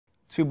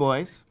2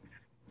 boys.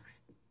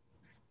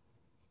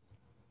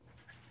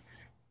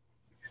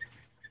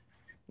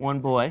 1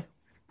 boy.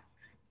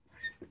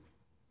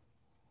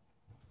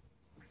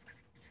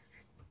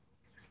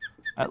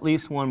 At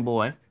least 1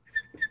 boy.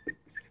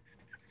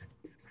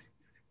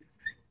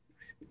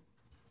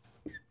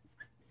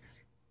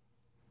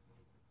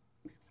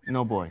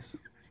 No boys.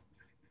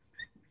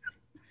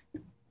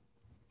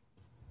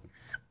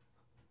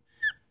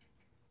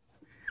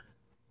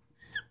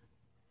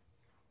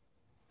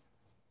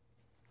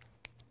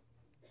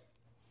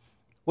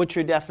 What's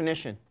your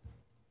definition?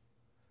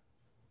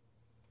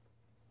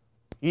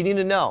 You need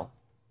to know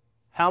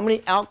how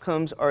many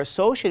outcomes are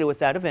associated with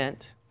that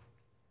event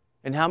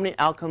and how many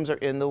outcomes are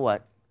in the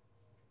what?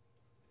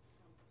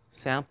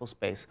 Sample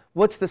space.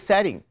 What's the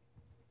setting?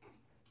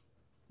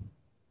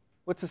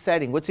 What's the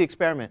setting? What's the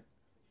experiment?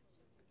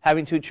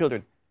 Having 2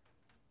 children.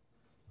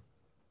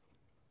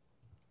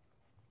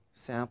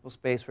 Sample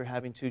space for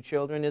having 2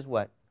 children is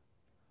what?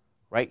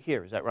 Right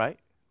here. Is that right?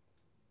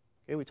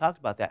 Okay, we talked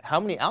about that. How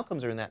many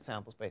outcomes are in that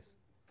sample space?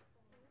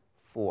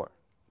 4.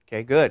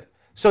 Okay, good.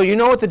 So you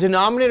know what the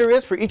denominator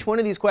is for each one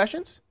of these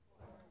questions?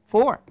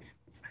 4.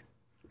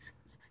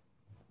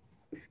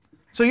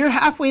 So you're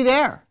halfway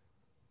there.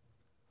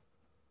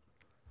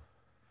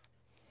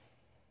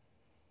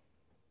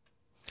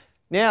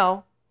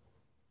 Now,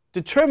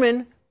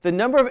 determine the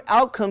number of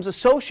outcomes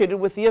associated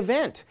with the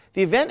event.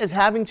 The event is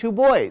having 2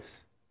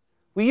 boys.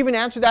 We even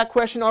answered that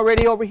question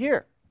already over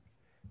here.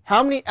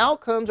 How many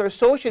outcomes are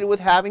associated with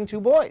having 2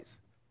 boys?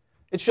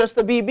 It's just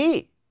the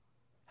BB.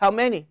 How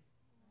many?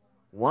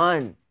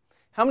 1.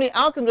 How many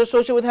outcomes are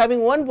associated with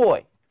having 1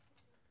 boy?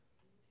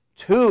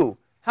 2.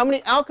 How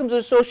many outcomes are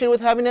associated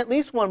with having at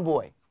least 1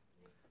 boy?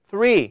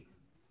 3.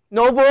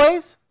 No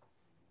boys?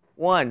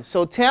 1.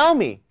 So tell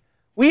me,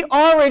 we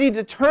already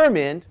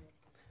determined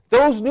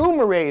those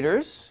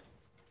numerators,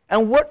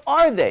 and what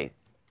are they?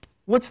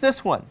 What's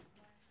this one?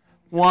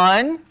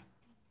 1,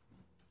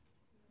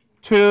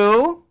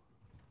 2,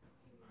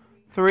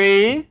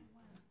 3,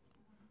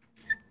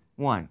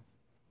 1.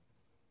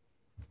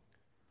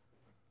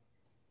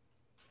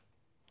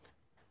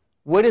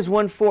 What is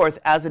 1/4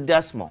 as a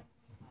decimal?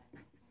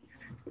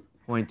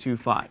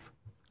 0.25.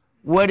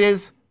 What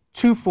is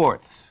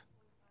 2/4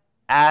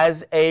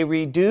 as a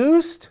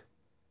reduced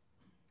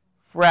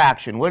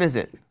fraction? What is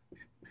it?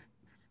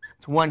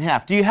 It's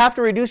 1/2. Do you have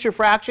to reduce your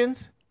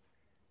fractions?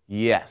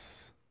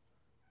 Yes.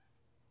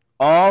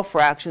 All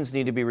fractions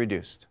need to be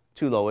reduced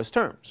to lowest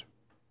terms.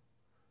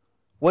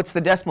 What's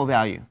the decimal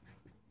value?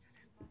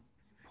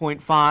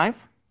 0.5.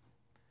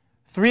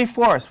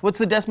 3/4. What's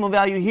the decimal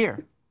value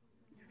here?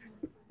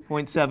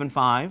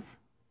 0.75.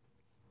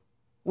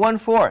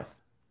 1/4.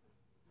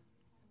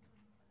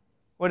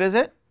 What is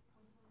it?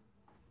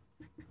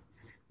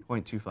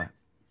 0.25.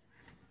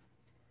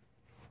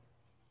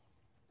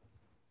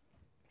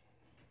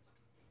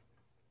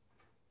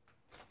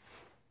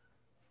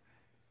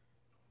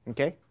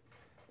 Okay?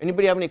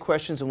 Anybody have any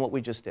questions on what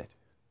we just did?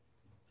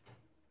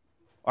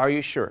 Are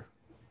you sure?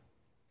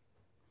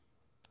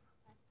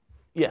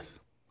 Yes?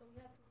 So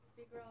we have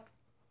to figure out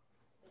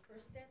the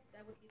first step.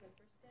 That would be the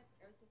first step,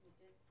 everything we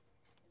did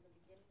in the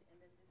beginning,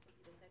 and then this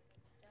would be the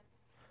second step.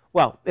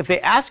 Well, if they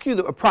ask you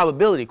a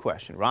probability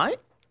question, right?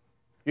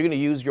 You're going to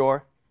use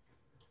your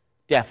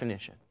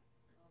definition.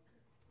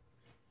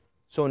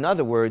 So in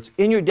other words,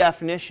 in your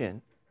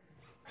definition,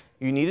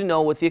 you need to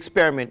know what the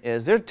experiment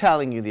is. They're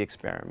telling you the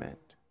experiment.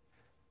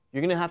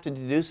 You're going to have to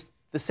deduce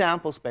the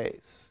sample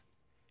space.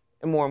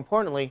 And more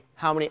importantly,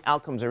 how many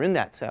outcomes are in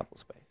that sample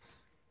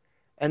space.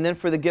 And then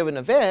for the given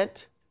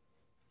event,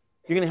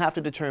 you're going to have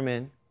to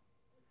determine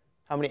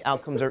how many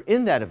outcomes are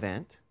in that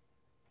event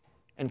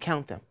and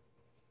count them.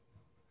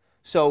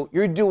 So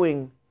you're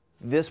doing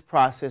this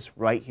process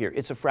right here.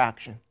 It's a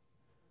fraction.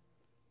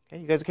 Okay,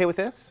 you guys okay with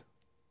this?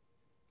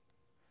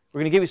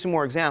 We're going to give you some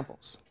more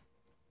examples.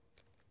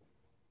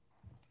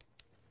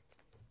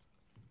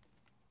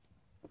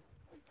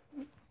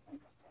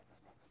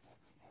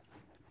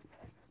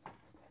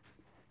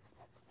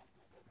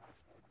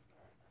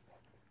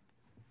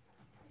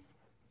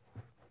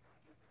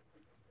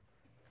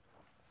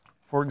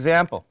 For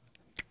example,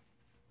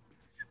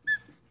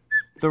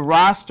 the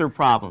roster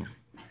problem.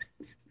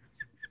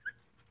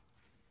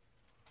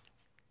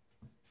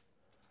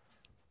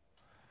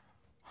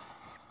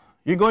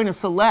 You're going to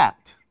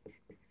select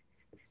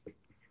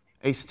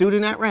a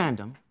student at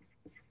random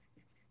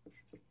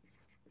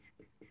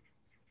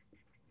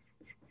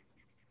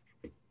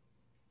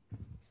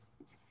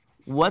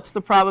What's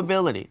the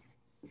probability?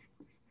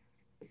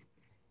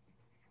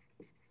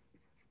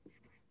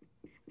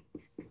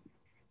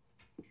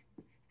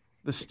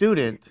 The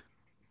student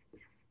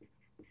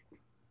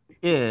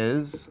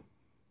is,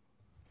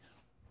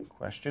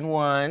 question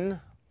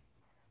 1,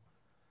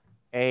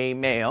 a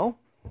male.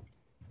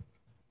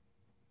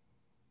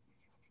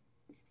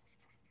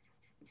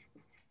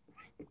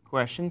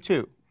 Question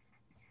 2,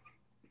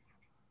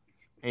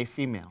 a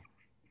female.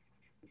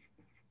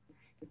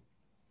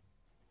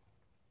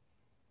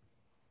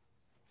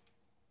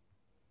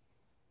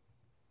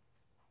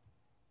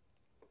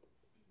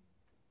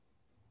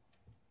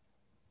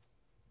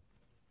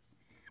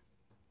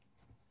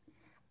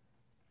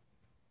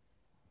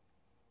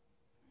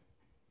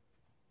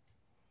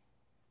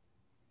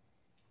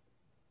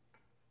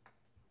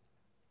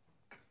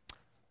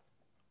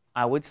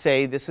 I would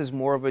say this is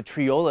more of a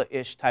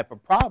Triola-ish type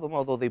of problem,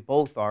 although they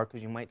both are,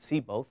 because you might see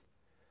both.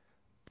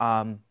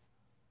 But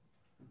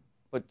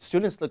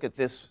students look at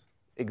this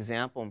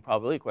example and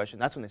probability question,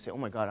 that's when they say, oh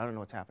my God, I don't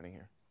know what's happening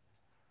here.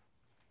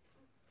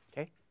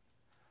 Okay?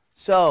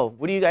 So,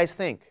 what do you guys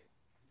think?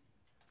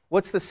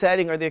 What's the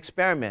setting or the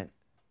experiment?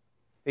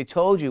 They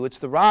told you it's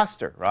the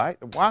roster, right?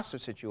 The roster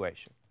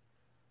situation.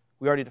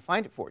 We already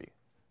defined it for you.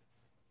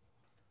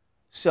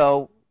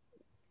 So,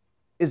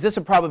 is this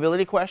a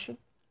probability question?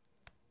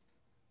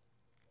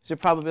 Is it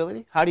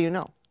probability? How do you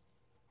know?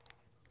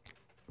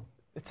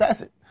 It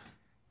says it.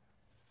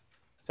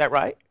 Is that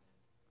right?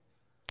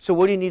 So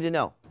what do you need to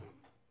know?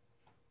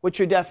 What's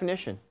your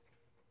definition?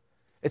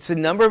 It's the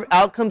number of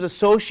outcomes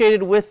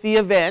associated with the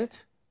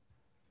event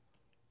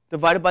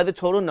divided by the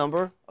total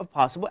number of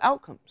possible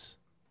outcomes.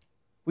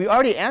 We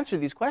already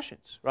answered these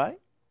questions, right?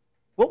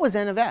 What was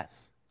N of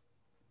S?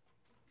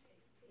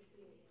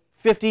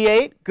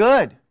 58?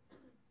 Good.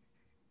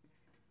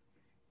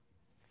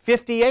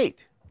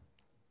 58.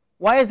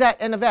 Why is that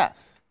N of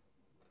S?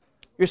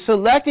 You're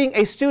selecting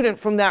a student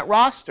from that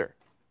roster.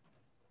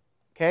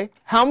 Okay?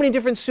 How many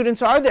different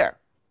students are there?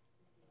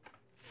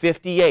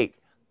 58.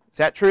 Is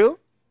that true?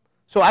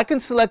 So I can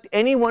select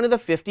any one of the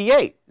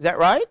 58. Is that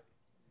right?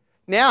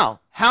 Now,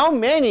 how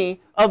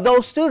many of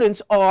those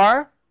students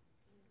are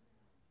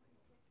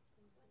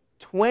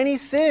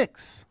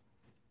 26?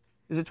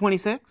 Is it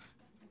 26?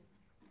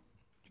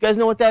 You guys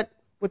know what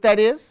that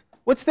is?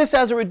 What's this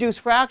as a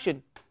reduced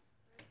fraction?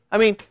 I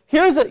mean,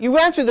 you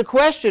answered the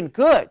question,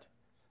 good.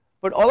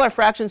 But all our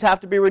fractions have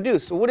to be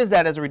reduced. So what is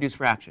that as a reduced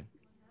fraction?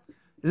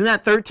 Isn't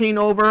that 13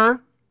 over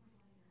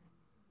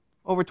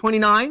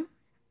 29?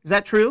 Is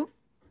that true?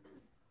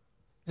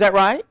 Is that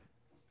right?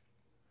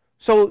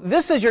 So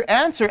this is your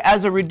answer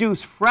as a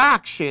reduced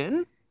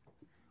fraction.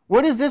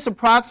 What is this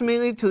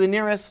approximately to the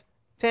nearest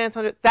tenth,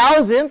 hundredth,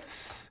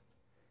 thousandths?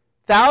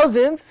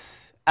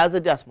 Thousandths as a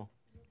decimal.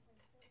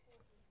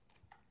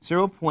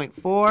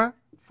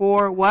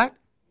 0.44 what?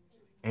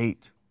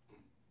 8.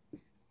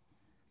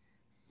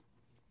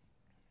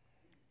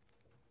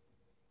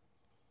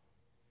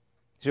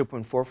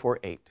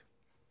 .448.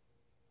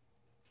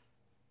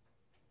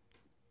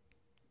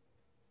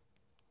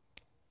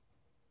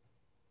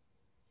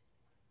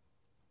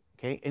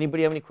 Okay,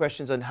 anybody have any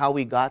questions on how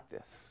we got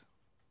this?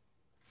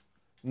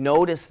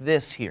 Notice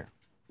this here.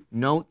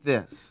 Note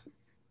this.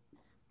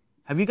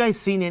 Have you guys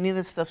seen any of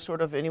this stuff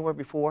sort of anywhere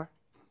before?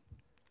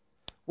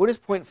 What is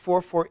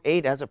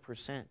 0.448 as a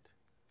percent?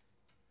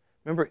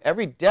 Remember,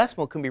 every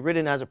decimal can be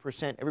written as a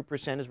percent. Every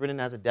percent is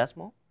written as a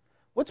decimal.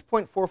 What's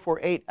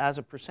 0.448 as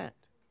a percent?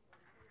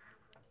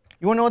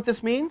 You want to know what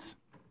this means?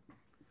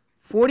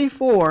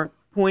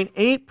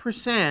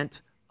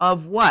 44.8%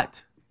 of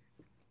what?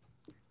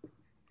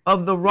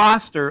 Of the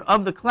roster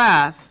of the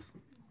class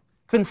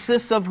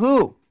consists of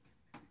who?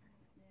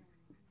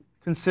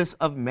 Consists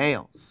of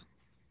males.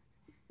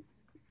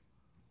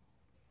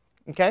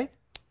 Okay?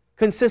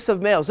 Consists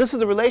of males. This is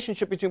the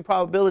relationship between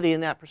probability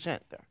and that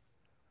percent there.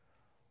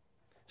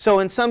 So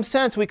in some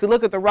sense, we could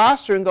look at the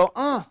roster and go,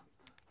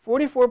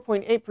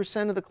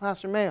 44.8% of the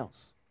class are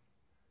males.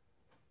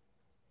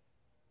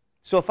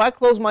 So if I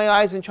close my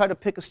eyes and try to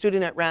pick a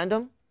student at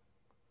random,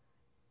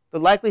 the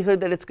likelihood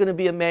that it's going to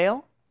be a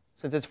male,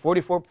 since it's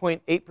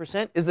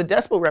 44.8%, is the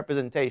decimal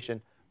representation,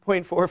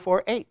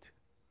 0.448.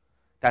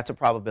 That's a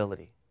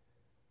probability.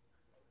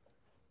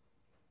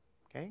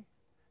 Okay?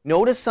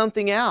 Notice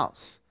something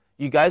else.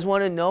 You guys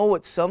want to know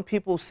what some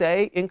people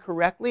say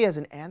incorrectly as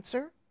an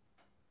answer?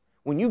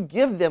 When you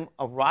give them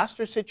a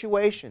roster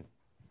situation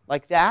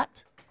like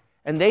that,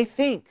 and they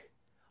think,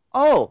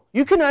 oh,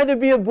 you can either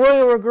be a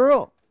boy or a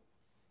girl.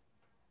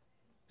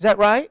 Is that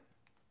right?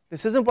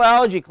 This isn't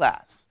biology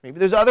class. Maybe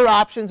there's other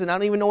options and I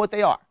don't even know what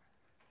they are.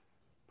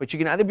 But you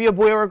can either be a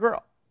boy or a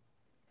girl.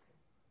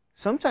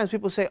 Sometimes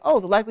people say, oh,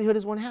 the likelihood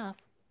is 1/2.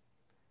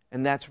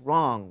 And that's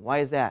wrong. Why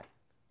is that?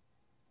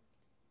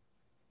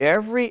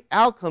 Every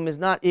outcome is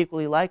not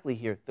equally likely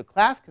here. The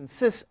class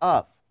consists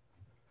of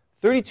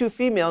 32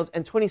 females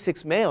and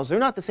 26 males. They're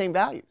not the same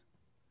values.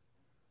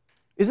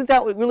 Isn't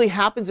that what really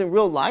happens in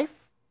real life?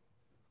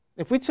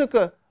 If we took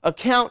a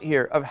count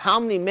here of how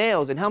many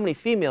males and how many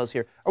females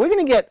here, are we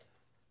going to get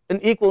an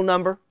equal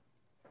number?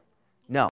 No.